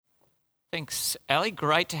Thanks, Ali.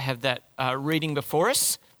 Great to have that reading before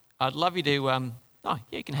us. I'd love you to,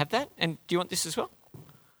 you can have that. And do you want this as well?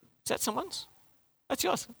 Is that someone's? That's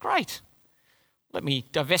yours. Great. Let me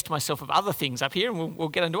divest myself of other things up here and we'll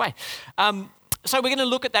get underway. So we're going to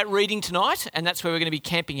look at that reading tonight, and that's where we're going to be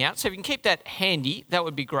camping out. So if you can keep that handy, that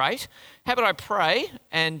would be great. How about I pray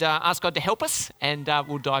and ask God to help us, and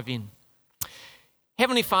we'll dive in.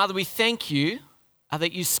 Heavenly Father, we thank you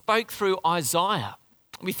that you spoke through Isaiah.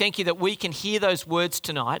 We thank you that we can hear those words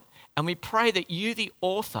tonight, and we pray that you, the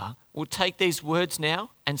author, will take these words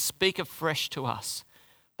now and speak afresh to us.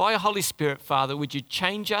 By your Holy Spirit, Father, would you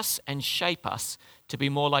change us and shape us to be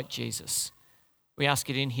more like Jesus? We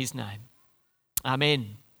ask it in his name.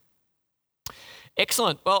 Amen.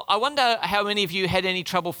 Excellent. Well, I wonder how many of you had any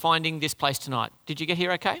trouble finding this place tonight. Did you get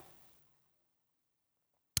here okay?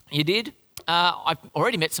 You did? I've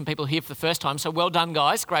already met some people here for the first time, so well done,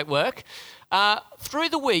 guys. Great work. Through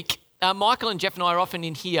the week, Michael and Jeff and I are often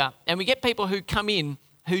in here, and we get people who come in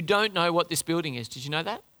who don't know what this building is. Did you know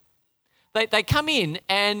that? They come in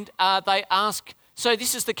and they ask, so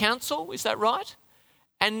this is the council, is that right?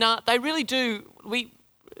 And they really do.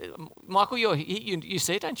 Michael, you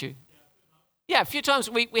see it, don't you? Yeah, a few times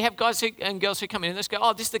we have guys and girls who come in and they just go,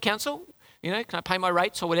 oh, this is the council? Can I pay my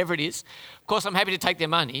rates or whatever it is? Of course, I'm happy to take their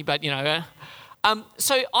money, but,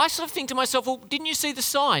 So I sort of think to myself, well, didn't you see the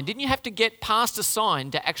sign? Didn't you have to get past a sign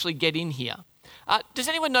to actually get in here? Does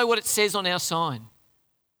anyone know what it says on our sign?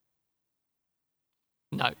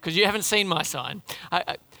 No, because you haven't seen my sign.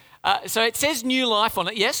 So it says New Life on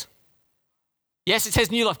it, yes? Yes, it says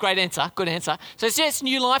New Life. Great answer. Good answer. So it says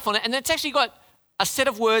New Life on it, and it's actually got a set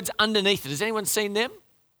of words underneath it. Has anyone seen them?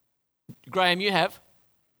 Graham, you have?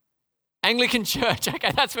 Anglican Church.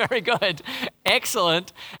 Okay, that's very good.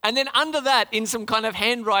 Excellent. And then under that, in some kind of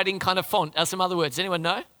handwriting kind of font, are some other words. Anyone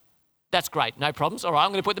know? That's great. No problems. All right,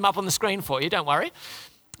 I'm going to put them up on the screen for you. Don't worry.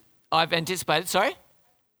 I've anticipated. Sorry?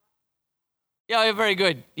 Yeah, very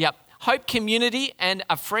good. Yep. Hope, community, and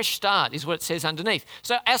a fresh start is what it says underneath.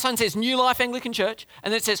 So our sign says New Life Anglican Church,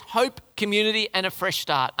 and then it says hope, community, and a fresh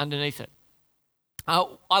start underneath it.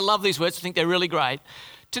 I love these words. I think they're really great.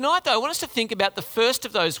 Tonight, though, I want us to think about the first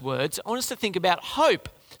of those words. I want us to think about hope.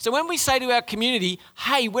 So when we say to our community,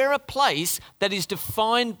 hey, we're a place that is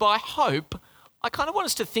defined by hope, I kind of want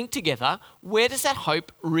us to think together, where does that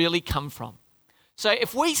hope really come from? So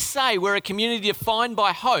if we say we're a community defined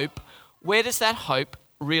by hope, where does that hope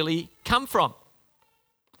really come from?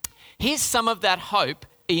 Here's some of that hope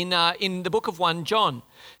in the book of 1 John.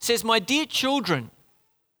 It says, my dear children,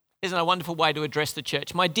 isn't it a wonderful way to address the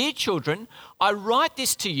church? My dear children, I write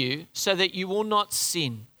this to you so that you will not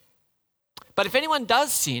sin. But if anyone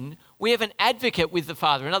does sin, we have an advocate with the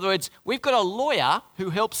Father. In other words, we've got a lawyer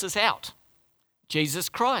who helps us out. Jesus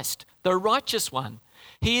Christ, the righteous one.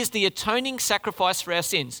 He is the atoning sacrifice for our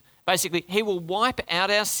sins. Basically, he will wipe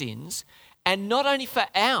out our sins, and not only for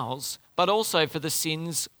ours, but also for the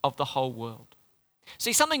sins of the whole world.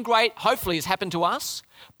 See, something great hopefully has happened to us,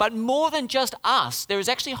 but more than just us, there is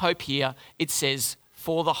actually hope here, it says,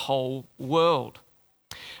 for the whole world.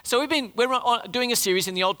 So we're doing a series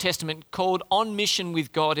in the Old Testament called On Mission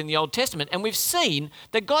with God in the Old Testament, and we've seen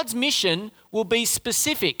that God's mission will be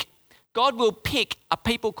specific. God will pick a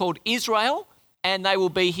people called Israel, and they will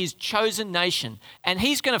be his chosen nation, and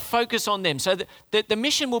he's going to focus on them. So the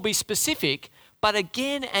mission will be specific, but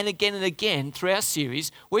again and again and again through our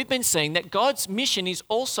series, we've been seeing that God's mission is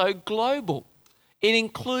also global. It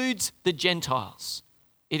includes the Gentiles.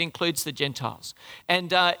 It includes the Gentiles.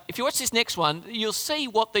 And if you watch this next one, you'll see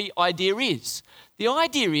what the idea is. The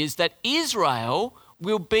idea is that Israel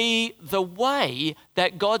will be the way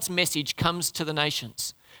that God's message comes to the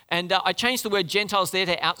nations. And I changed the word Gentiles there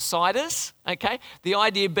to outsiders, okay? The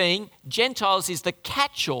idea being Gentiles is the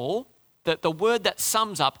catch-all, the word that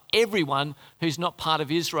sums up everyone who's not part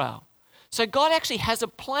of Israel. So God actually has a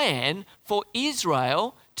plan for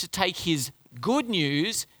Israel to take his good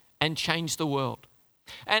news and change the world.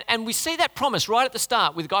 And we see that promise right at the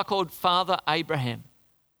start with a guy called Father Abraham.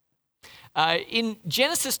 In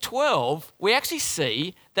Genesis 12, we actually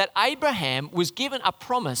see that Abraham was given a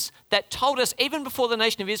promise that told us even before the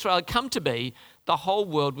nation of Israel had come to be, the whole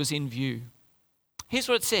world was in view. Here's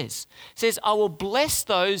what it says. It says, I will bless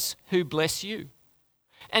those who bless you,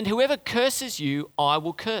 and whoever curses you, I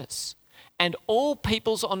will curse, and all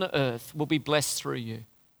peoples on the earth will be blessed through you.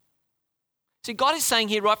 See, God is saying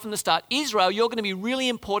here right from the start, Israel, you're going to be really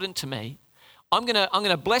important to me. I'm going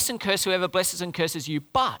to bless and curse whoever blesses and curses you,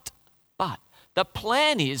 but the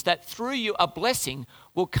plan is that through you a blessing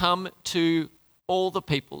will come to all the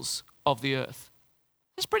peoples of the earth.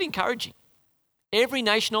 That's pretty encouraging. Every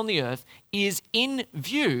nation on the earth is in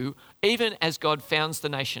view, even as God founds the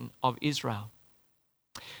nation of Israel.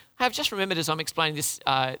 I've just remembered as I'm explaining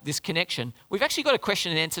this connection, we've actually got a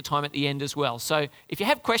question and answer time at the end as well. So if you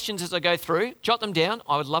have questions as I go through, jot them down.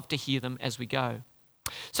 I would love to hear them as we go.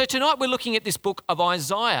 So tonight we're looking at this book of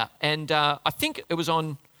Isaiah, and I think it was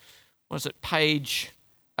on, page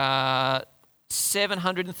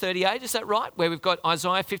 738, is that right? Where we've got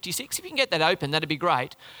Isaiah 56. If you can get that open, that'd be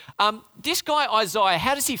great. This guy Isaiah,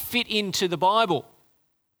 how does he fit into the Bible?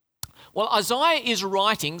 Well, Isaiah is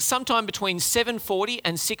writing sometime between 740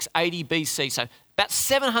 and 680 BC, so about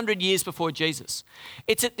 700 years before Jesus.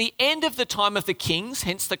 It's at the end of the time of the kings,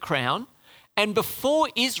 hence the crown, and before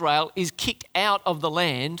Israel is kicked out of the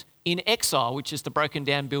land in exile, which is the broken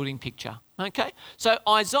down building picture. Okay? So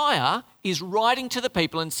Isaiah is writing to the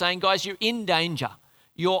people and saying, guys, you're in danger.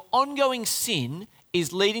 Your ongoing sin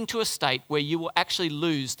is leading to a state where you will actually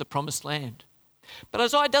lose the promised land. But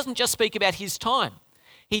Isaiah doesn't just speak about his time.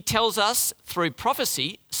 He tells us through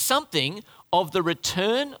prophecy something of the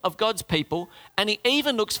return of God's people, and he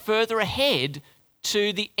even looks further ahead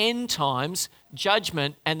to the end times,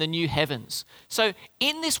 judgment, and the new heavens. So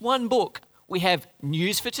in this one book, we have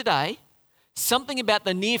news for today, something about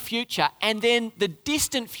the near future, and then the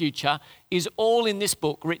distant future is all in this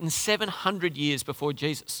book written 700 years before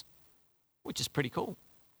Jesus, which is pretty cool.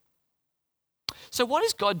 So what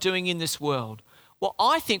is God doing in this world? Well,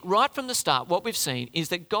 I think right from the start, what we've seen is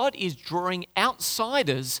that God is drawing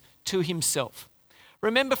outsiders to himself.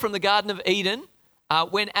 Remember from the Garden of Eden,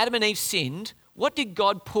 when Adam and Eve sinned, what did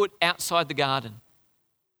God put outside the garden?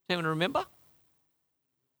 Does anyone remember?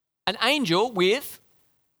 An angel with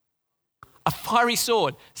a fiery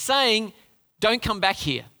sword saying, don't come back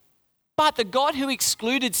here. But the God who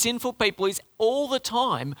excluded sinful people is all the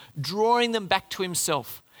time drawing them back to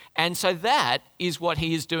himself. And so that is what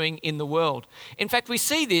he is doing in the world. In fact, we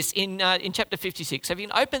see this in chapter 56. So if you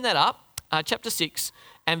can open that up, chapter 6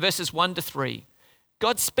 and verses 1 to 3.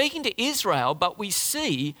 God's speaking to Israel, but we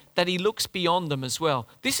see that he looks beyond them as well.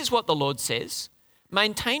 This is what the Lord says: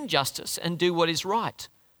 maintain justice and do what is right,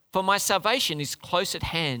 for my salvation is close at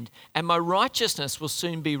hand, and my righteousness will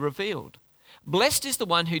soon be revealed. Blessed is the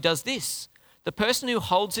one who does this, the person who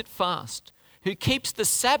holds it fast, who keeps the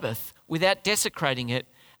Sabbath without desecrating it,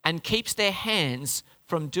 and keeps their hands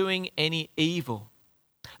from doing any evil.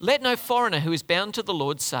 Let no foreigner who is bound to the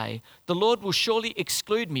Lord say, the Lord will surely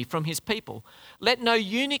exclude me from his people. Let no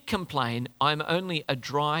eunuch complain, I am only a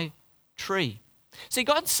dry tree. See,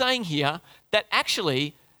 God's saying here that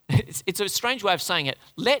actually, it's a strange way of saying it.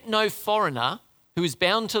 Let no foreigner who is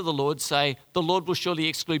bound to the Lord say, the Lord will surely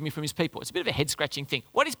exclude me from his people. It's a bit of a head-scratching thing.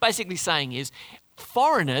 What he's basically saying is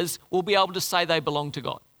foreigners will be able to say they belong to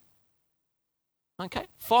God. Okay?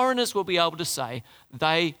 Foreigners will be able to say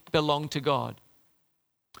they belong to God.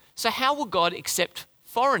 So how will God accept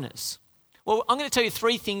foreigners? Well, I'm going to tell you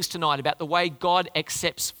 3 things tonight about the way God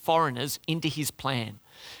accepts foreigners into his plan.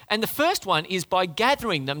 And the first one is by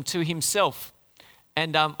gathering them to himself.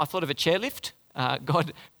 And I thought of a chairlift,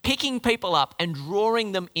 God picking people up and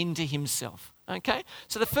drawing them into himself. Okay?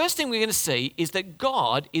 So the first thing we're going to see is that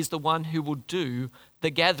God is the one who will do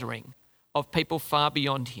the gathering of people far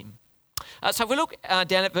beyond him. So if we look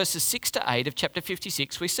down at verses 6 to 8 of chapter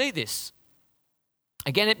 56, we see this.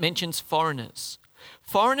 Again, it mentions foreigners.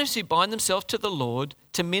 Foreigners who bind themselves to the Lord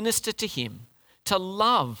to minister to him, to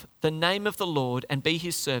love the name of the Lord and be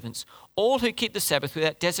his servants, all who keep the Sabbath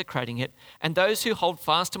without desecrating it, and those who hold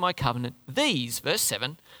fast to my covenant. These, verse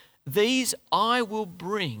 7, these I will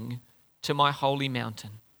bring to my holy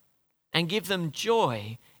mountain and give them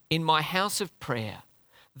joy in my house of prayer.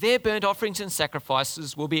 Their burnt offerings and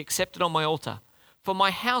sacrifices will be accepted on my altar, for my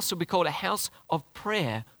house will be called a house of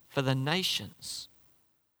prayer for the nations.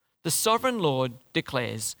 The sovereign Lord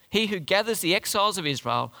declares, he who gathers the exiles of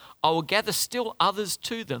Israel, I will gather still others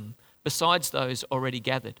to them besides those already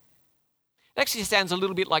gathered. It actually sounds a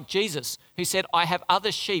little bit like Jesus, who said, I have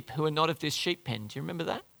other sheep who are not of this sheep pen. Do you remember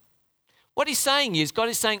that? What he's saying is, God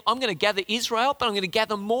is saying, I'm going to gather Israel, but I'm going to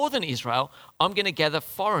gather more than Israel. I'm going to gather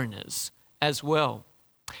foreigners as well.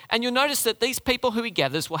 And you'll notice that these people who he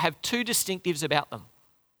gathers will have 2 distinctives about them.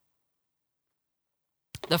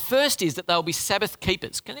 The first is that they'll be Sabbath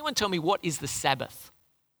keepers. Can anyone tell me what is the Sabbath?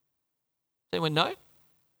 Does anyone know?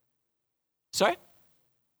 Sorry?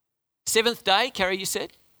 7th day, Carrie, you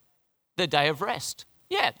said? The day of rest.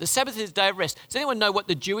 Yeah, the Sabbath is the day of rest. Does anyone know what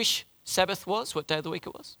the Jewish Sabbath was? What day of the week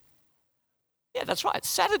it was? Yeah, that's right,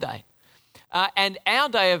 Saturday. And our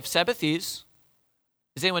day of Sabbath is,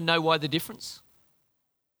 does anyone know why the difference?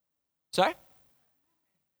 Sorry?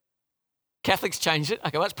 Catholics changed it.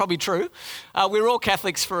 Okay, well, that's probably true. We were all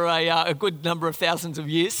Catholics for a good number of thousands of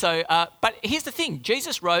years. But here's the thing.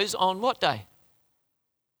 Jesus rose on what day?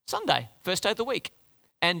 Sunday, first day of the week.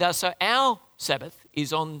 And so our Sabbath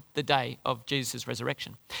is on the day of Jesus'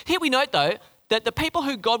 resurrection. Here we note, though, that the people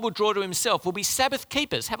who God will draw to himself will be Sabbath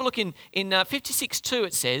keepers. Have a look in 56:2,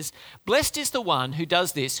 it says, "Blessed is the one who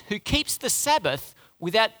does this, who keeps the Sabbath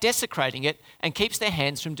without desecrating it and keeps their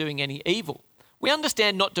hands from doing any evil." We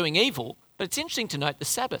understand not doing evil, but it's interesting to note the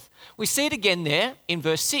Sabbath. We see it again there in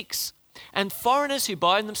verse 6. "And foreigners who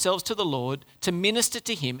bind themselves to the Lord to minister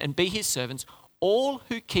to him and be his servants, all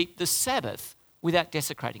who keep the Sabbath without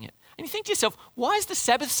desecrating it." And you think to yourself, why is the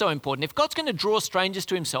Sabbath so important? If God's going to draw strangers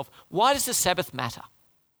to himself, why does the Sabbath matter?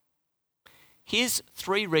 Here's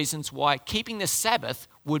 3 reasons why keeping the Sabbath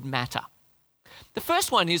would matter. The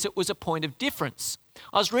first one is it was a point of difference.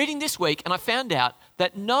 I was reading this week and I found out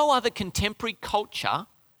that no other contemporary culture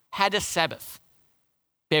had a Sabbath.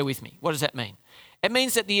 Bear with me. What does that mean? It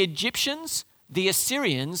means that the Egyptians, the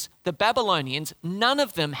Assyrians, the Babylonians, none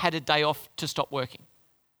of them had a day off to stop working.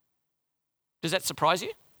 Does that surprise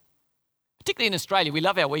you? Particularly in Australia, we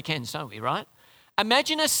love our weekends, don't we, right?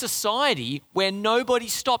 Imagine a society where nobody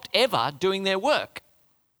stopped ever doing their work.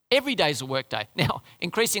 Every day is a work day. Now,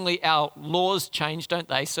 increasingly our laws change, don't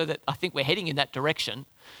they? So that I think we're heading in that direction,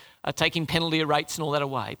 taking penalty rates and all that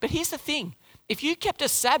away. But here's the thing. If you kept a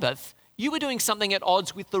Sabbath, you were doing something at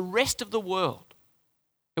odds with the rest of the world.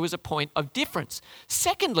 It was a point of difference.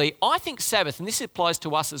 Secondly, I think Sabbath, and this applies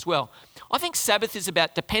to us as well, I think Sabbath is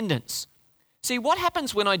about dependence. See, what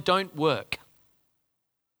happens when I don't work?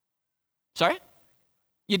 Sorry?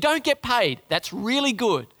 You don't get paid. That's really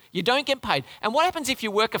good. You don't get paid. And what happens if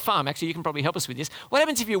you work a farm? Actually, you can probably help us with this. What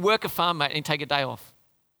happens if you work a farm, mate, and take a day off?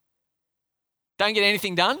 Don't get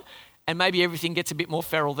anything done, and maybe everything gets a bit more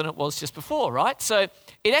feral than it was just before, right? So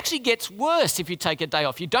it actually gets worse if you take a day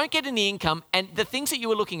off. You don't get any income, and the things that you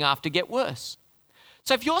were looking after get worse.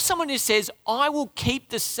 So if you're someone who says, I will keep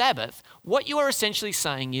the Sabbath, what you are essentially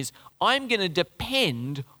saying is, I'm going to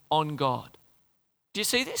depend on God. Do you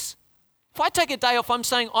see this? If I take a day off, I'm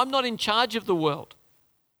saying I'm not in charge of the world.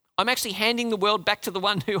 I'm actually handing the world back to the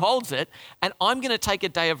one who holds it, and I'm going to take a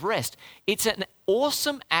day of rest. It's an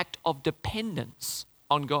awesome act of dependence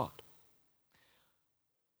on God.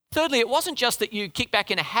 Thirdly, it wasn't just that you kick back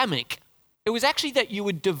in a hammock. It was actually that you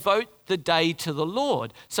would devote the day to the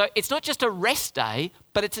Lord. So it's not just a rest day,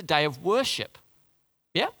 but it's a day of worship.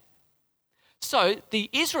 Yeah? So the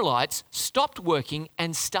Israelites stopped working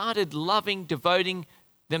and started loving, devoting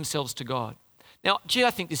themselves to God. Now, gee,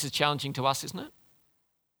 I think this is challenging to us, isn't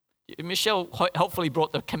it? Michelle helpfully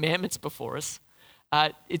brought the commandments before us.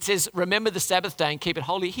 It says, remember the Sabbath day and keep it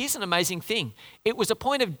holy. Here's an amazing thing. It was a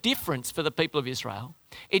point of difference for the people of Israel.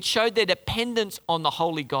 It showed their dependence on the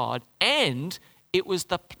holy God, and it was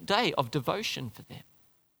the day of devotion for them.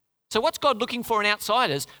 So what's God looking for in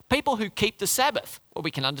outsiders? People who keep the Sabbath. Well,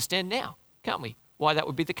 we can understand now, can't we? Why that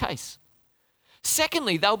would be the case.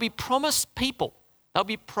 Secondly, they'll be promised people. They'll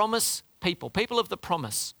be promised people, people of the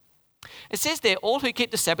promise. It says there, all who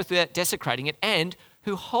keep the Sabbath without desecrating it and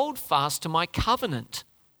who hold fast to my covenant.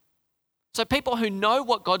 So people who know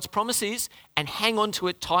what God's promise is and hang on to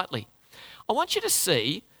it tightly. I want you to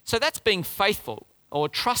see, so that's being faithful or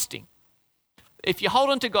trusting. If you hold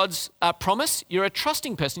on to God's promise, you're a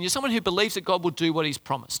trusting person. You're someone who believes that God will do what he's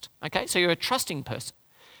promised. Okay, so you're a trusting person.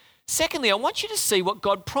 Secondly, I want you to see what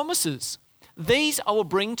God promises. These I will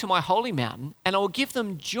bring to my holy mountain and I will give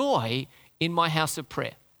them joy in my house of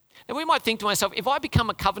prayer. Now we might think to myself, if I become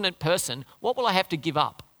a covenant person, what will I have to give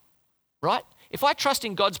up? Right? If I trust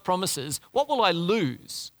in God's promises, what will I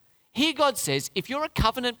lose? Here God says, if you're a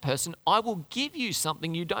covenant person, I will give you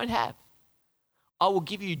something you don't have. I will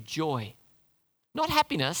give you joy. Not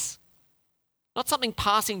happiness, not something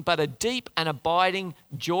passing, but a deep and abiding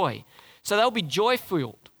joy. So they'll be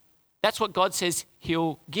joy-filled. That's what God says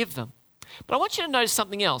he'll give them. But I want you to notice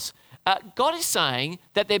something else. God is saying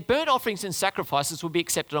that their burnt offerings and sacrifices will be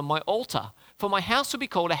accepted on my altar, for my house will be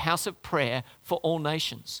called a house of prayer for all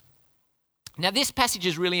nations. Now, this passage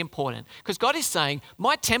is really important because God is saying,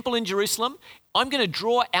 my temple in Jerusalem, I'm going to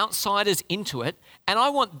draw outsiders into it, and I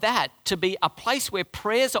want that to be a place where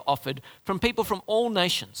prayers are offered from people from all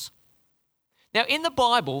nations. Now, in the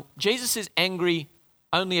Bible, Jesus is angry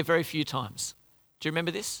only a very few times. Do you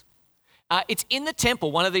remember this? It's in the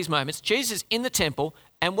temple, one of these moments. Jesus is in the temple,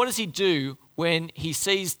 and what does he do when he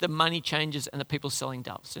sees the money changers and the people selling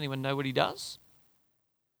doves? Anyone know what he does?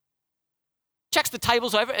 Chucks the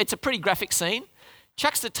tables over. It's a pretty graphic scene.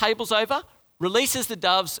 Chucks the tables over, releases the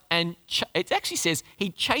doves, and it actually says he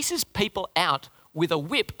chases people out with a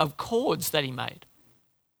whip of cords that he made.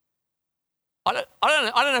 I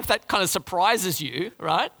don't know if that kind of surprises you,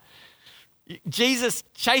 right? Jesus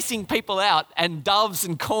chasing people out and doves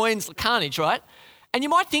and coins, carnage, right? And you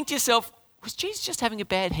might think to yourself, was Jesus just having a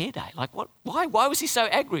bad hair day? Like what? Why was he so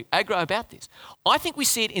aggro about this? I think we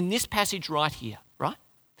see it in this passage right here, right?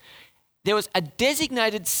 There was a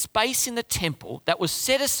designated space in the temple that was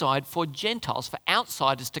set aside for Gentiles, for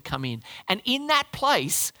outsiders to come in. And in that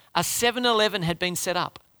place, a 7-Eleven had been set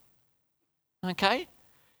up. Okay?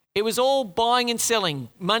 It was all buying and selling,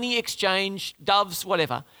 money exchange, doves,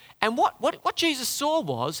 whatever. And what Jesus saw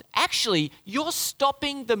was, actually, you're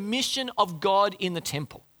stopping the mission of God in the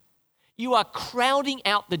temple. You are crowding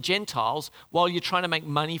out the Gentiles while you're trying to make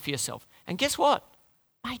money for yourself. And guess what?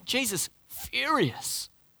 Mate, Jesus, furious.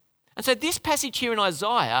 And so this passage here in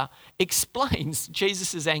Isaiah explains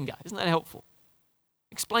Jesus' anger. Isn't that helpful?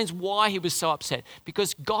 Explains why he was so upset.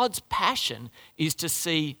 Because God's passion is to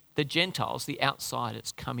see the Gentiles, the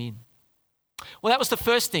outsiders, come in. Well, that was the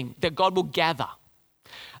first thing, that God will gather.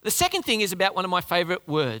 The second thing is about one of my favourite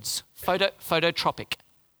words, phototropic.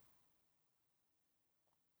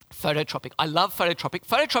 Phototropic. I love phototropic.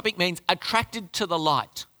 Phototropic means attracted to the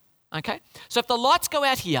light. Okay? So if the lights go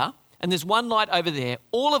out here and there's one light over there,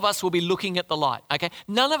 all of us will be looking at the light. Okay?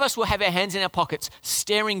 None of us will have our hands in our pockets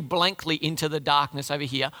staring blankly into the darkness over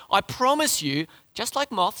here. I promise you, just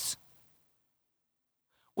like moths,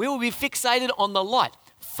 we will be fixated on the light.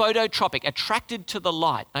 Phototropic, attracted to the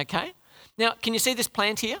light. Okay? Now, can you see this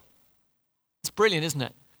plant here? It's brilliant, isn't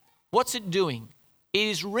it? What's it doing? It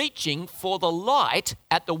is reaching for the light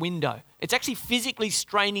at the window. It's actually physically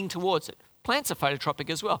straining towards it. Plants are phototropic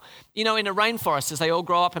as well. You know, in a rainforest, as they all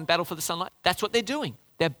grow up and battle for the sunlight, that's what they're doing.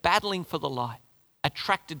 They're battling for the light,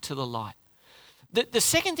 attracted to the light. The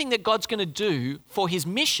second thing that God's going to do for his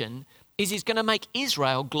mission is he's going to make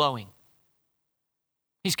Israel glowing.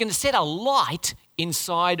 He's going to set a light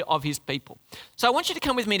inside of his people. So I want you to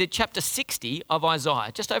come with me to chapter 60 of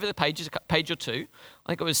Isaiah, just over the pages, a page or two. I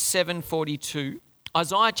think it was 742.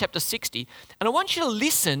 Isaiah chapter 60. And I want you to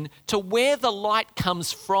listen to where the light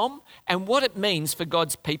comes from and what it means for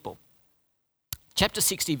God's people. Chapter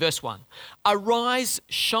 60, verse 1. Arise,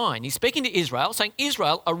 shine. He's speaking to Israel, saying,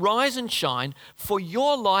 Israel, arise and shine, for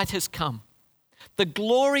your light has come. The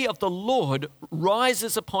glory of the Lord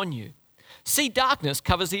rises upon you. See, darkness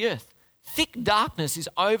covers the earth. Thick darkness is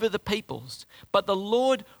over the peoples, but the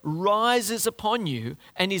Lord rises upon you,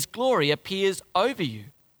 and his glory appears over you.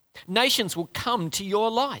 Nations will come to your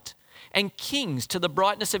light, and kings to the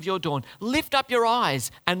brightness of your dawn. Lift up your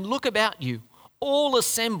eyes and look about you. All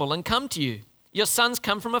assemble and come to you. Your sons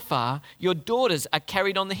come from afar. Your daughters are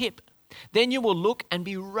carried on the hip. Then you will look and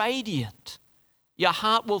be radiant. Your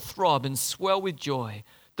heart will throb and swell with joy.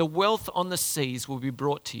 The wealth on the seas will be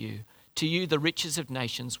brought to you. To you, the riches of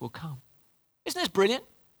nations will come. Isn't this brilliant?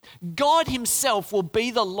 God himself will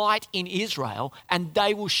be the light in Israel, and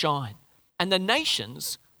they will shine. And the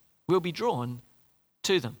nations will be drawn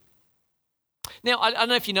to them. Now, I don't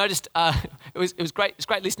know if you noticed, it was great. It's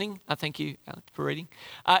great listening. Thank you, Alex, for reading.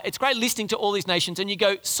 It's great listening to all these nations, and you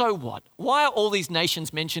go, so what? Why are all these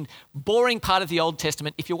nations mentioned? Boring part of the Old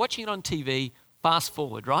Testament. If you're watching it on TV, fast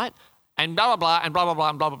forward, right? And blah, blah, blah, and blah, blah, blah,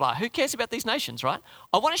 and blah, blah, blah. Who cares about these nations, right?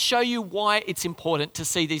 I want to show you why it's important to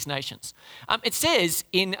see these nations. It says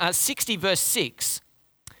in 60 verse 6,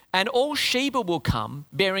 and all Sheba will come,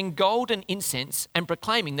 bearing gold and incense and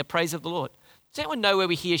proclaiming the praise of the Lord. Does anyone know where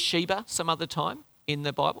we hear Sheba some other time in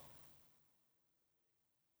the Bible?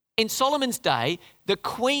 In Solomon's day, the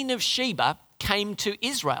Queen of Sheba came to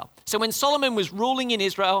Israel. So when Solomon was ruling in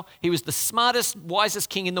Israel, he was the smartest, wisest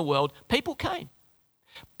king in the world. People came.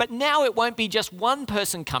 But now it won't be just one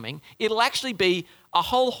person coming. It'll actually be a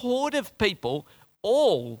whole horde of people,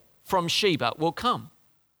 all from Sheba will come.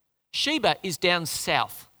 Sheba is down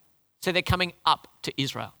south, so they're coming up to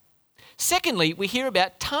Israel. Secondly, we hear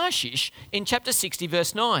about Tarshish in chapter 60,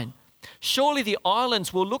 verse 9. Surely the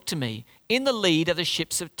islands will look to me. In the lead are the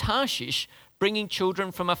ships of Tarshish, bringing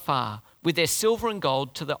children from afar, with their silver and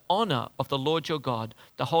gold to the honour of the Lord your God,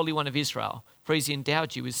 the Holy One of Israel, for he's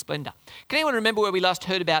endowed you with splendour. Can anyone remember where we last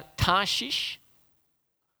heard about Tarshish?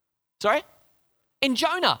 Sorry? In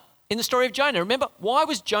Jonah, in the story of Jonah. Remember, why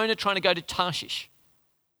was Jonah trying to go to Tarshish?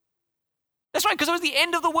 That's right, because it was the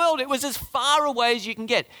end of the world. It was as far away as you can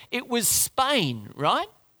get. It was Spain, right?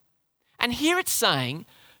 And here it's saying,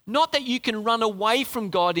 not that you can run away from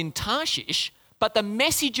God in Tarshish, but the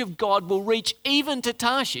message of God will reach even to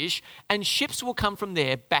Tarshish, and ships will come from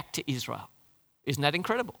there back to Israel. Isn't that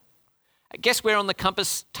incredible? Guess where on the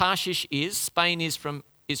compass Tarshish is? Spain is from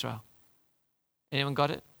Israel. Anyone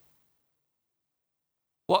got it?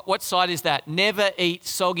 What side is that? Never eat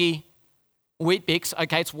soggy Wheat Bix,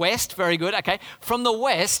 okay, it's west, very good, okay. From the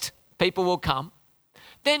west, people will come.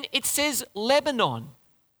 Then it says Lebanon.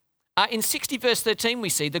 In 60 verse 13 we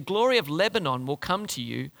see, the glory of Lebanon will come to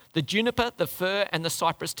you, the juniper, the fir and the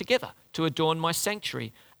cypress together to adorn my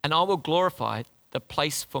sanctuary, and I will glorify the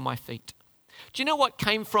place for my feet. Do you know what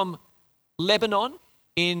came from Lebanon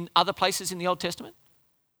in other places in the Old Testament?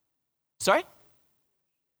 Sorry?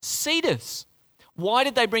 Cedars. Why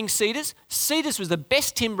did they bring cedars? Cedars was the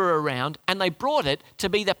best timber around, and they brought it to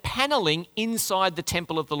be the paneling inside the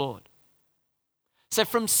temple of the Lord. So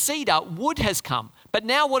from cedar, wood has come. But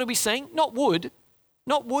now what are we seeing? Not wood.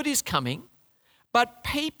 Not wood is coming, but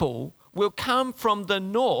people will come from the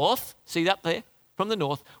north. See that there? From the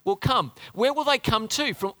north will come. Where will they come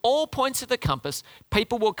to? From all points of the compass,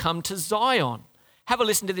 people will come to Zion. Have a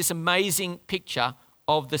listen to this amazing picture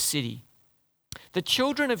of the city. The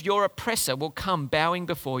children of your oppressor will come bowing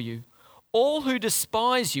before you. All who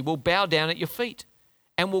despise you will bow down at your feet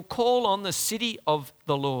and will call on the city of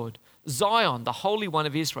the Lord, Zion, the Holy One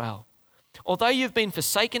of Israel. Although you've been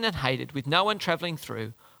forsaken and hated with no one traveling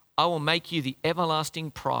through, I will make you the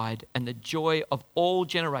everlasting pride and the joy of all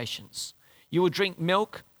generations. You will drink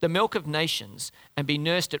milk, the milk of nations, and be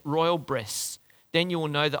nursed at royal breasts. Then you will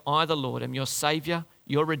know that I, the Lord, am your Saviour,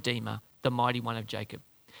 your Redeemer, the Mighty One of Jacob.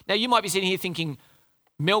 Now, you might be sitting here thinking,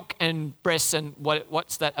 milk and breasts and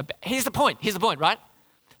what's that about? Here's the point, right?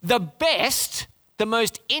 The best, the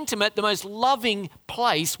most intimate, the most loving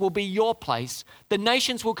place will be your place. The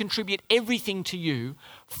nations will contribute everything to you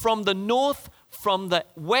from the north, from the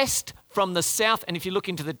west, from the south, and if you look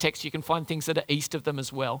into the text, you can find things that are east of them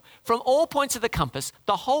as well. From all points of the compass,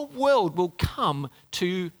 the whole world will come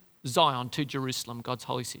to Zion, to Jerusalem, God's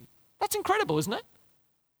holy city. That's incredible, isn't it?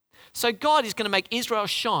 So God is going to make Israel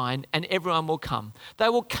shine and everyone will come. They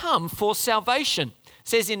will come for salvation. It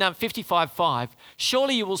says in 55:5,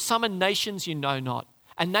 surely you will summon nations you know not,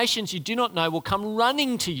 and nations you do not know will come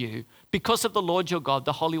running to you because of the Lord your God,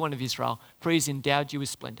 the Holy One of Israel, for he has endowed you with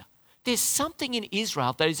splendor. There's something in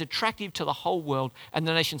Israel that is attractive to the whole world and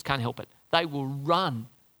the nations can't help it. They will run.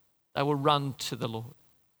 They will run to the Lord.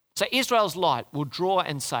 So Israel's light will draw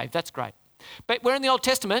and save. That's great. But we're in the Old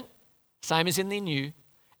Testament, same as in the New.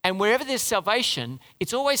 And wherever there's salvation,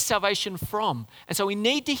 it's always salvation from. And so we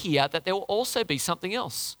need to hear that there will also be something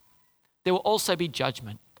else. There will also be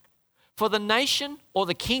judgment. For the nation or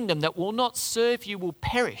the kingdom that will not serve you will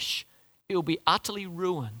perish. It will be utterly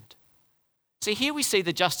ruined. See, here we see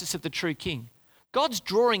the justice of the true king. God's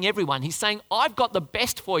drawing everyone. He's saying, I've got the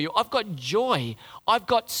best for you. I've got joy. I've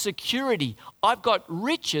got security. I've got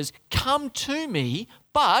riches. Come to me.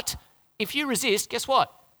 But if you resist, guess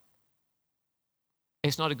what?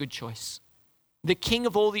 It's not a good choice. The king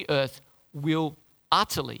of all the earth will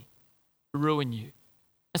utterly ruin you.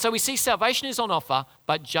 And so we see salvation is on offer,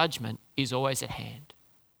 but judgment is always at hand.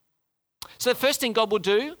 So the first thing God will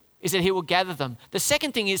do is that he will gather them. The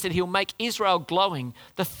second thing is that he'll make Israel glowing.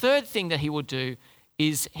 The third thing that he will do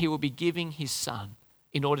is he will be giving his son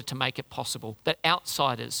in order to make it possible that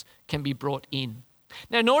outsiders can be brought in.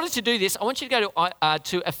 Now, in order to do this, I want you to go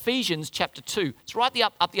to Ephesians chapter 2. It's right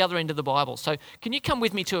up the other end of the Bible. So can you come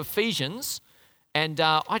with me to Ephesians? And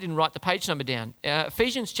I didn't write the page number down.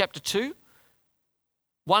 Ephesians chapter 2,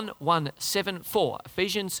 1174.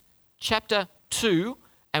 Ephesians chapter 2,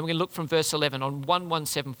 and we're going to look from verse 11 on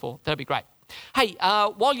 1174. That'll be great. Hey,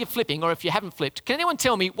 while you're flipping, or if you haven't flipped, can anyone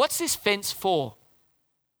tell me, what's this fence for?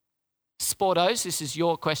 Sportos, this is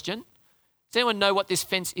your question. Does anyone know what this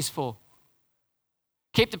fence is for?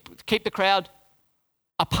 Keep the crowd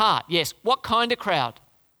apart. Yes. What kind of crowd?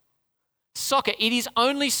 Soccer. It is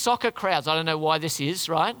only soccer crowds. I don't know why this is,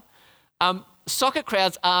 right? Soccer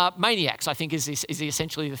crowds are maniacs, I think is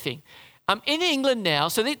essentially the thing. In England now,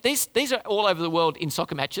 so these are all over the world in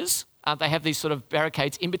soccer matches. They have these sort of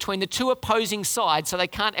barricades in between the two opposing sides so they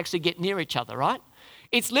can't actually get near each other, right?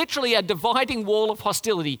 It's literally a dividing wall of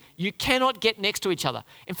hostility. You cannot get next to each other.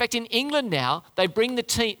 In fact, in England now, they bring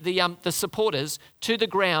the supporters to the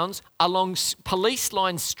grounds along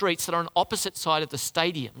police-lined streets that are on opposite side of the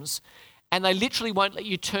stadiums, and they literally won't let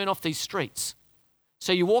you turn off these streets.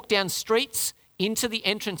 So you walk down streets into the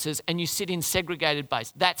entrances and you sit in segregated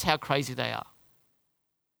bays. That's how crazy they are.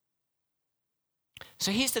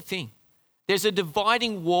 So here's the thing. There's a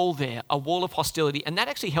dividing wall there, a wall of hostility, and that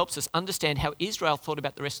actually helps us understand how Israel thought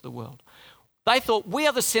about the rest of the world. They thought, we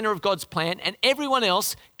are the center of God's plan, and everyone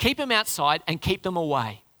else, keep them outside and keep them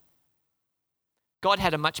away. God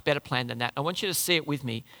had a much better plan than that. I want you to see it with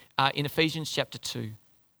me in Ephesians chapter 2,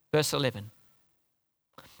 verse 11.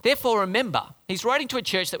 Therefore, remember, he's writing to a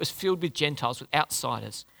church that was filled with Gentiles, with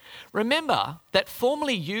outsiders. Remember that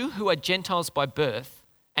formerly you who are Gentiles by birth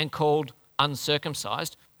and called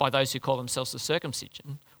uncircumcised by those who call themselves the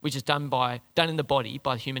circumcision, which is done in the body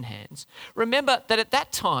by human hands. Remember that at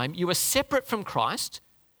that time you were separate from Christ,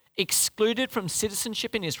 excluded from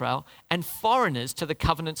citizenship in Israel, and foreigners to the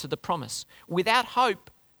covenants of the promise, without hope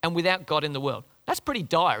and without God in the world. That's pretty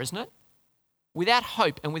dire, isn't it? Without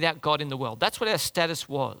hope and without God in the world. That's what our status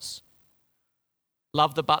was.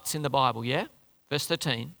 Love the buts in the Bible, yeah? Verse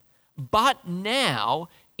 13. But now,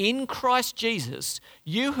 in Christ Jesus,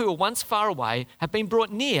 you who were once far away have been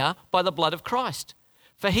brought near by the blood of Christ.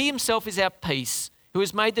 For he himself is our peace, who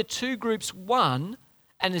has made the two groups one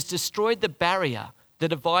and has destroyed the barrier, the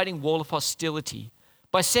dividing wall of hostility,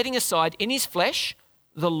 by setting aside in his flesh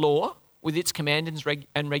the law with its commands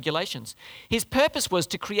and regulations. His purpose was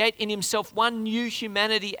to create in himself one new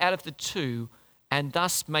humanity out of the two, and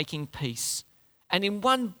thus making peace. And in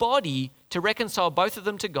one body to reconcile both of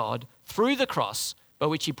them to God through the cross, by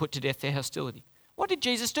which he put to death their hostility. What did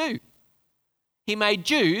Jesus do? He made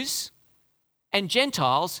Jews and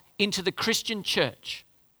Gentiles into the Christian church.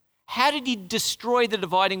 How did he destroy the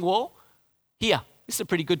dividing wall? Here, this is a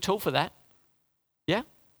pretty good tool for that. Yeah?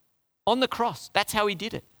 On the cross. That's how he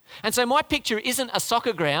did it. And so my picture isn't a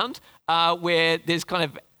soccer ground where there's kind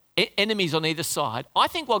of enemies on either side. I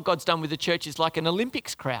think what God's done with the church is like an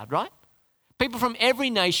Olympics crowd, right? People from every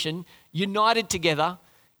nation united together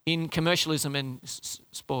in commercialism and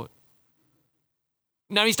sport.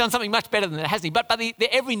 No, he's done something much better than that, hasn't he? But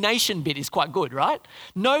the every nation bit is quite good, right?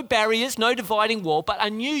 No barriers, no dividing wall, but a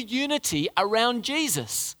new unity around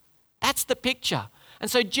Jesus. That's the picture.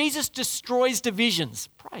 And so Jesus destroys divisions.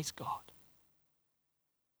 Praise God.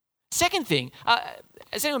 Second thing,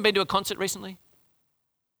 has anyone been to a concert recently?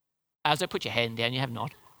 So put your hand down, you have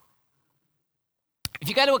not. If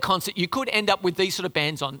you go to a concert, you could end up with these sort of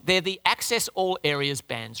bands on. They're the Access All Areas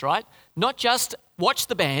bands, right? Not just watch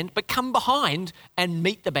the band, but come behind and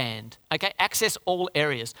meet the band, okay? Access All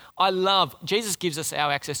Areas. Jesus gives us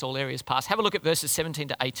our Access All Areas pass. Have a look at verses 17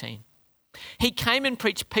 to 18. He came and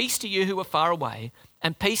preached peace to you who were far away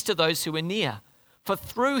and peace to those who were near. For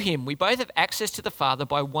through him we both have access to the Father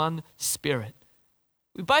by one Spirit.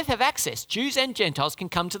 We both have access. Jews and Gentiles can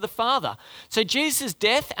come to the Father. So Jesus'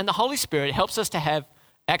 death and the Holy Spirit helps us to have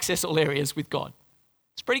access all areas with God.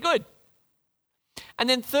 It's pretty good. And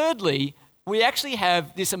then thirdly, we actually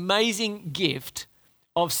have this amazing gift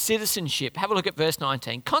of citizenship. Have a look at verse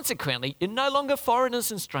 19. Consequently, you're no longer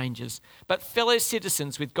foreigners and strangers, but fellow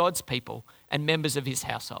citizens with God's people and members of his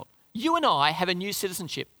household. You and I have a new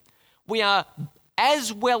citizenship. We are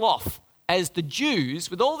as well off as the Jews,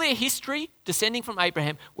 with all their history descending from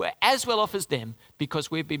Abraham, we're as well off as them because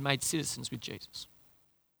we've been made citizens with Jesus.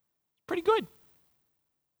 Pretty good.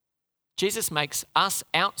 Jesus makes us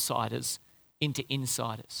outsiders into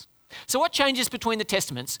insiders. So what changes between the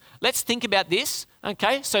testaments? Let's think about this.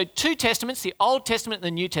 Okay, so 2 testaments, the Old Testament and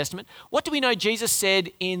the New Testament. What do we know Jesus said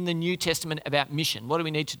in the New Testament about mission? What do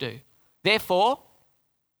we need to do? Therefore,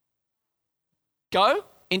 go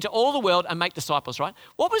into all the world and make disciples, right?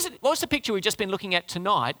 What was the picture we've just been looking at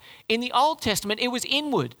tonight? In the Old Testament, it was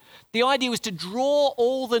inward. The idea was to draw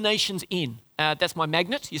all the nations in. That's my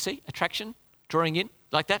magnet, you see, attraction, drawing in,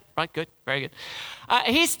 like that, right? Good, very good.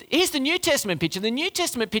 Here's the New Testament picture. The New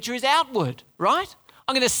Testament picture is outward, right?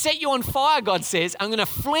 I'm going to set you on fire, God says. I'm going to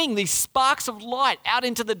fling these sparks of light out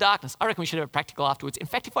into the darkness. I reckon we should have a practical afterwards. In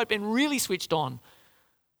fact, if I'd been really switched on,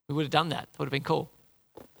 we would have done that. That would have been cool.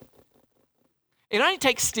 It only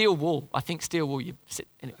takes steel wool. I think steel wool,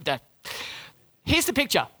 anyway. Here's the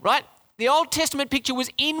picture, right? The Old Testament picture was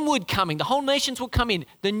inward coming. The whole nations will come in.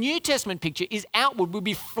 The New Testament picture is outward. We'll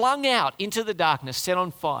be flung out into the darkness, set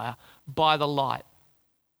on fire by the light.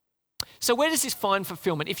 So where does this find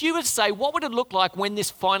fulfillment? If you were to say, what would it look like when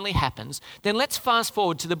this finally happens? Then let's fast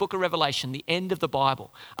forward to the book of Revelation, the end of the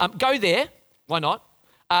Bible. Go there. Why not?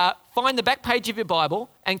 Find the back page of your Bible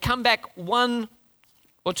and come back 1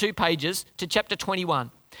 or 2 pages to chapter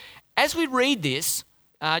 21. As we read this,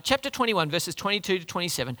 chapter 21, verses 22 to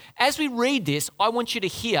 27, as we read this, I want you to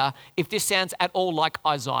hear if this sounds at all like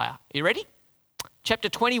Isaiah. Are you ready? Chapter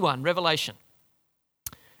 21, Revelation.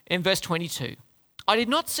 In verse 22, I did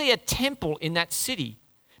not see a temple in that city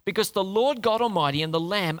because the Lord God Almighty and the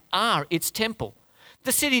Lamb are its temple.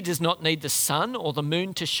 The city does not need the sun or the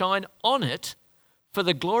moon to shine on it, for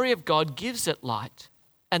the glory of God gives it light,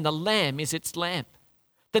 and the Lamb is its lamp.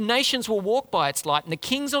 The nations will walk by its light, and the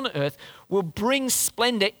kings on earth will bring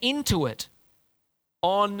splendor into it.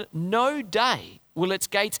 On no day will its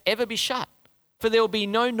gates ever be shut, for there will be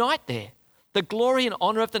no night there. The glory and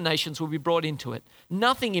honor of the nations will be brought into it.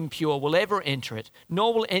 Nothing impure will ever enter it,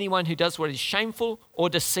 nor will anyone who does what is shameful or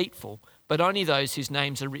deceitful, but only those whose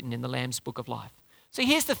names are written in the Lamb's book of life. So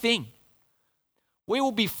here's the thing. we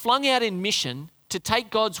will be flung out in mission to take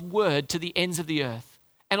God's word to the ends of the earth.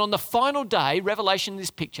 And on the final day, Revelation in this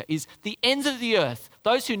picture is the ends of the earth,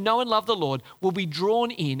 those who know and love the Lord, will be drawn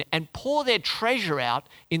in and pour their treasure out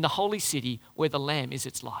in the holy city where the Lamb is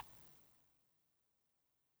its light.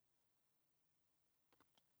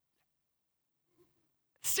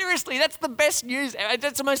 Seriously, that's the best news.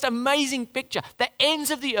 That's the most amazing picture. The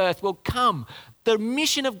ends of the earth will come. The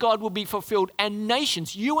mission of God will be fulfilled, and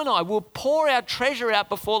nations, you and I, will pour our treasure out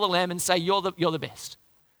before the Lamb and say, you're the best.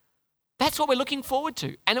 That's what we're looking forward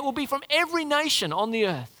to. And it will be from every nation on the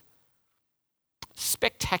earth.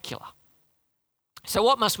 Spectacular. So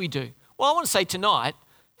what must we do? Well, I want to say tonight,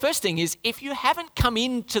 first thing is, if you haven't come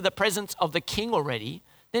into the presence of the King already,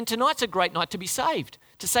 then tonight's a great night to be saved.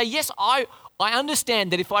 To say, yes, I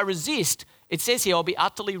understand that if I resist, it says here, I'll be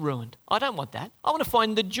utterly ruined. I don't want that. I want to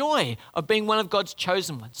find the joy of being one of God's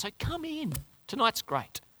chosen ones. So come in. Tonight's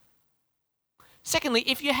great. Secondly,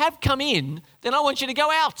 if you have come in, then I want you to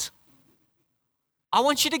go out. I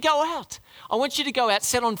want you to go out. I want you to go out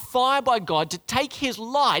set on fire by God to take his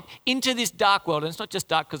light into this dark world. And it's not just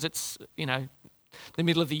dark because it's, the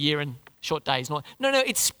middle of the year and short days. No,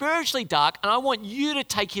 it's spiritually dark, and I want you to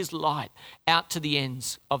take his light out to the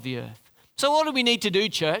ends of the earth. So what do we need to do,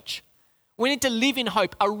 church? We need to live in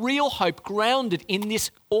hope, a real hope grounded in this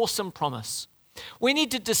awesome promise. We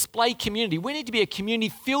need to display community. We need to be a community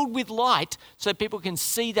filled with light so people can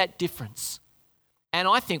see that difference. And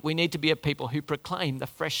I think we need to be a people who proclaim the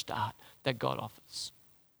fresh start that God offers.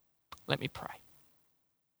 Let me pray.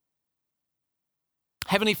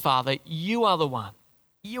 Heavenly Father, you are the one.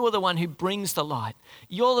 You are the one who brings the light.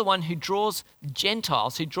 You're the one who draws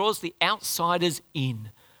Gentiles, who draws the outsiders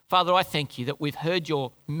in. Father, I thank you that we've heard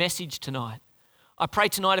your message tonight. I pray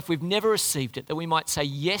tonight, if we've never received it, that we might say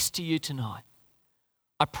yes to you tonight.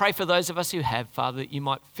 I pray for those of us who have, Father, that you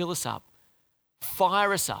might fill us up,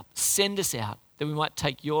 fire us up, send us out, that we might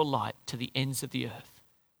take your light to the ends of the earth.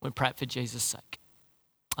 We pray it for Jesus' sake.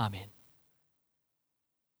 Amen.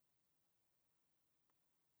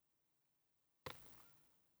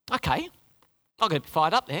 Okay, I'll get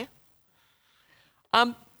fired up there.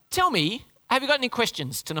 Tell me, have you got any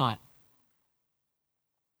questions tonight?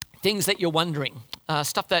 Things that you're wondering,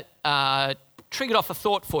 stuff that triggered off a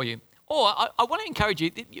thought for you. Or I want to encourage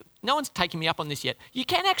you, no one's taken me up on this yet. You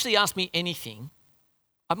can actually ask me anything.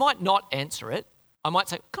 I might not answer it. I might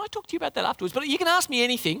say, can I talk to you about that afterwards? But you can ask me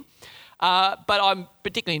anything. But I'm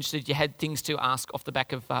particularly interested you had things to ask off the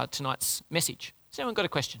back of tonight's message. Has anyone got a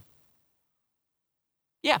question?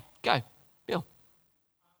 Yeah, go. Bill.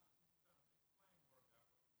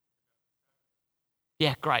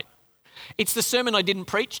 Yeah, great. It's the sermon I didn't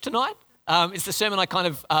preach tonight. It's the sermon I kind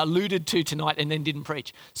of alluded to tonight and then didn't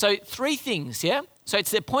preach. So 3 things, yeah? So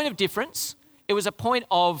it's the point of difference, it was a point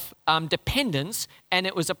of dependence, and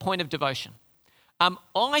it was a point of devotion.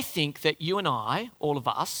 I think that you and I, all of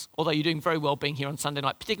us, although you're doing very well being here on Sunday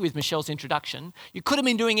night, particularly with Michelle's introduction, you could have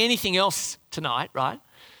been doing anything else tonight, right?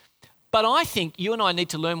 But I think you and I need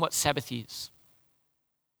to learn what Sabbath is.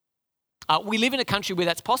 We live in a country where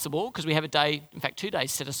that's possible because we have a day, in fact 2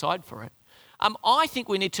 days set aside for it. I think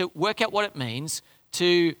we need to work out what it means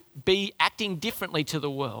to be acting differently to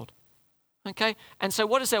the world. Okay? And so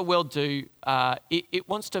what does our world do? It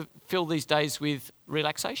wants to fill these days with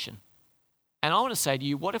relaxation. And I want to say to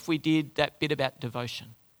you, what if we did that bit about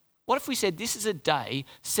devotion? What if we said this is a day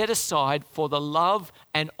set aside for the love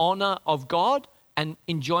and honour of God and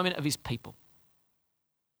enjoyment of his people?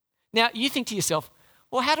 Now, you think to yourself,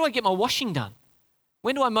 well, how do I get my washing done?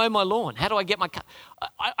 When do I mow my lawn? How do I get my car?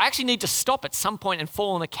 I actually need to stop at some point and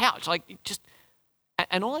fall on the couch.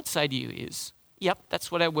 And all I'd say to you is, yep,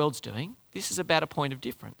 that's what our world's doing. This is about a point of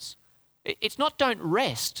difference. It's not don't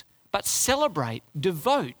rest, but celebrate,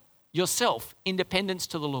 devote yourself in dependence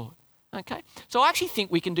to the Lord. Okay? So I actually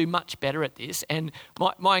think we can do much better at this. And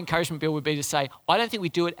my encouragement, Bill, would be to say, I don't think we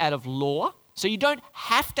do it out of law. So you don't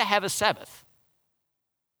have to have a Sabbath.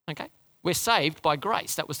 Okay? We're saved by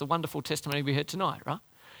grace. That was the wonderful testimony we heard tonight, right?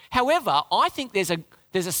 However, I think there's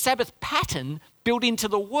a Sabbath pattern built into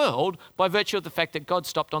the world by virtue of the fact that God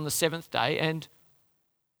stopped on the 7th day and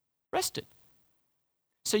rested.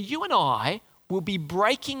 So you and I will be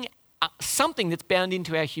breaking something that's bound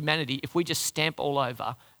into our humanity if we just stamp all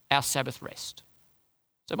over our Sabbath rest.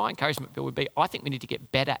 So my encouragement, Bill, would be I think we need to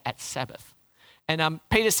get better at Sabbath. And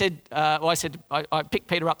Peter said, I picked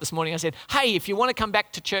Peter up this morning. I said, hey, if you want to come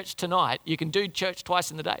back to church tonight, you can do church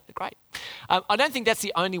twice in the day. Great. I don't think that's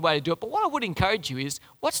the only way to do it. But what I would encourage you is,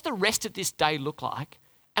 what's the rest of this day look like?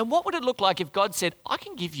 And what would it look like if God said, I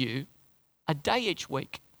can give you a day each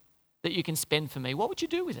week that you can spend for me? What would you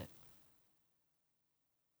do with it?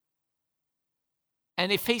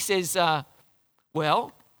 And if he says,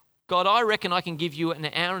 well, God, I reckon I can give you an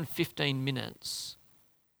hour and 15 minutes.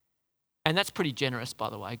 And that's pretty generous, by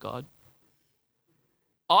the way, God.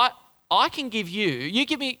 I can give you, do you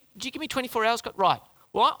give me 24 hours, God? Right.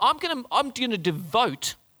 Well, I'm gonna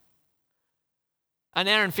devote an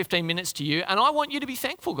hour and 15 minutes to you, and I want you to be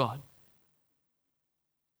thankful, God.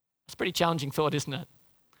 It's a pretty challenging thought, isn't it?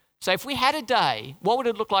 So if we had a day, what would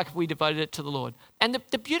it look like if we devoted it to the Lord? And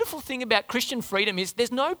the beautiful thing about Christian freedom is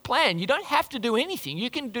there's no plan. You don't have to do anything.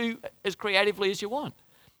 You can do as creatively as you want.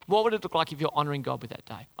 What would it look like if you're honouring God with that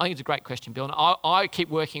day? I think it's a great question, Bill. And I keep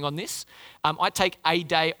working on this. I take a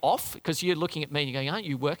day off because you're looking at me and you're going, aren't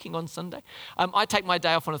you working on Sunday? I take my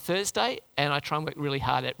day off on a Thursday and I try and work really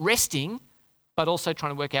hard at resting, but also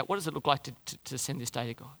trying to work out what does it look like to send this day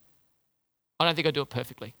to God. I don't think I do it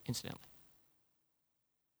perfectly, incidentally.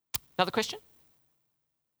 Another question?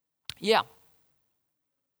 Yeah.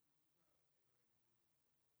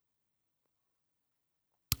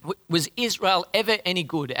 Was Israel ever any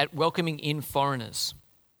good at welcoming in foreigners?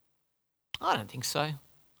 I don't think so.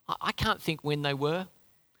 I can't think when they were.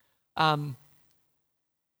 No.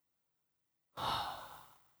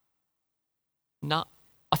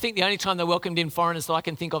 I think the only time they welcomed in foreigners that I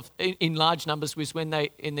can think of in large numbers was when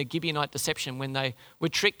in the Gibeonite deception, when they were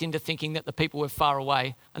tricked into thinking that the people were far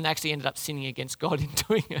away and they actually ended up sinning against God in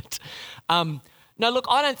doing it. No, look,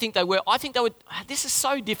 I don't think they were. I think they were, this is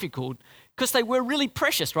so difficult because they were really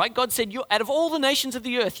precious, right? God said, out of all the nations of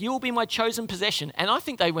the earth, you will be my chosen possession. And I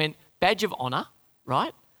think they went, badge of honour,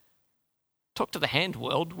 right? Talk to the hand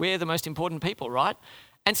world. We're the most important people, right?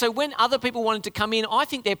 And so when other people wanted to come in, I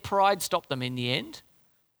think their pride stopped them in the end.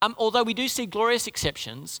 Although we do see glorious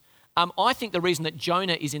exceptions, I think the reason that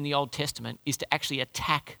Jonah is in the Old Testament is to actually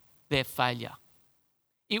attack their failure.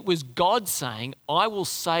 It was God saying, I will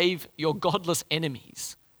save your godless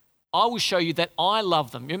enemies. I will show you that I love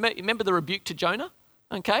them. Remember the rebuke to Jonah?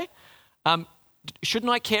 Okay.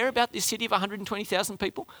 Shouldn't I care about this city of 120,000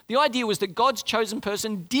 people? The idea was that God's chosen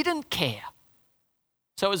person didn't care.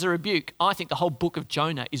 So as a rebuke, I think the whole book of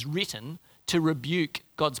Jonah is written to rebuke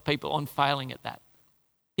God's people on failing at that.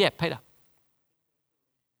 Yeah, Peter.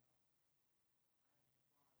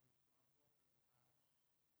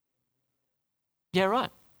 Yeah, right.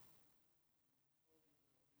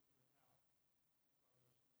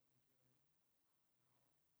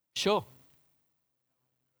 Sure.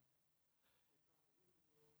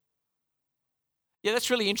 Yeah, that's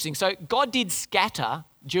really interesting. So God did scatter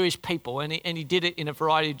Jewish people, and he did it in a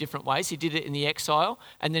variety of different ways. He did it in the exile,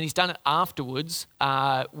 and then he's done it afterwards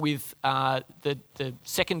with the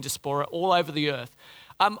second diaspora all over the earth.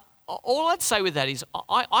 All I'd say with that is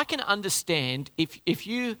I can understand if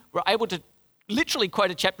you were able to literally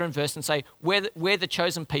quote a chapter and verse and say, we're the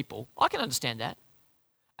chosen people. I can understand that.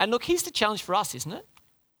 And look, here's the challenge for us, isn't it?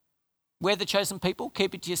 We're the chosen people.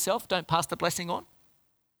 Keep it to yourself. Don't pass the blessing on.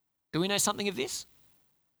 Do we know something of this?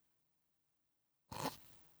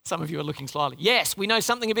 Some of you are looking slyly. Yes, we know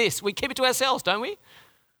something of this. We keep it to ourselves, don't we?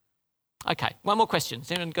 Okay, one more question.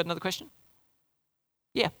 Has anyone got another question?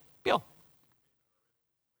 Yeah, Bill.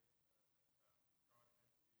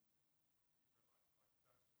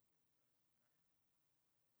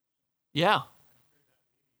 Yeah.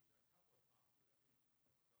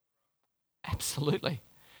 Absolutely.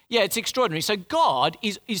 Yeah, it's extraordinary. So God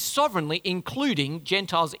is sovereignly including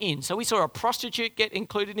Gentiles in. So we saw a prostitute get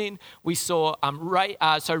included in. We saw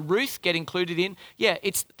Ruth get included in. Yeah,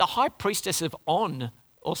 it's the high priestess of On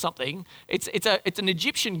or something. It's an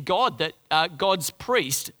Egyptian god that God's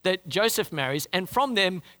priest that Joseph marries, and from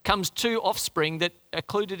them comes two offspring that are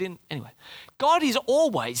included in. Anyway, God is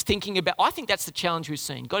always thinking about. I think that's the challenge we've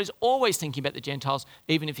seen. God is always thinking about the Gentiles,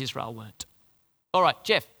 even if Israel weren't. All right,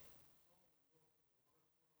 Jeff.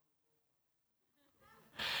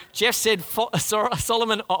 Jeff said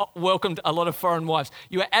Solomon welcomed a lot of foreign wives.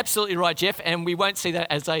 You are absolutely right, Jeff, and we won't see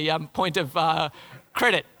that as a point of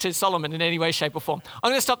credit to Solomon in any way, shape or form.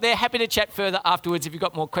 I'm going to stop there. Happy to chat further afterwards if you've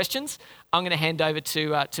got more questions. I'm going to hand over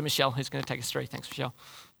to Michelle, who's going to take us through. Thanks, Michelle.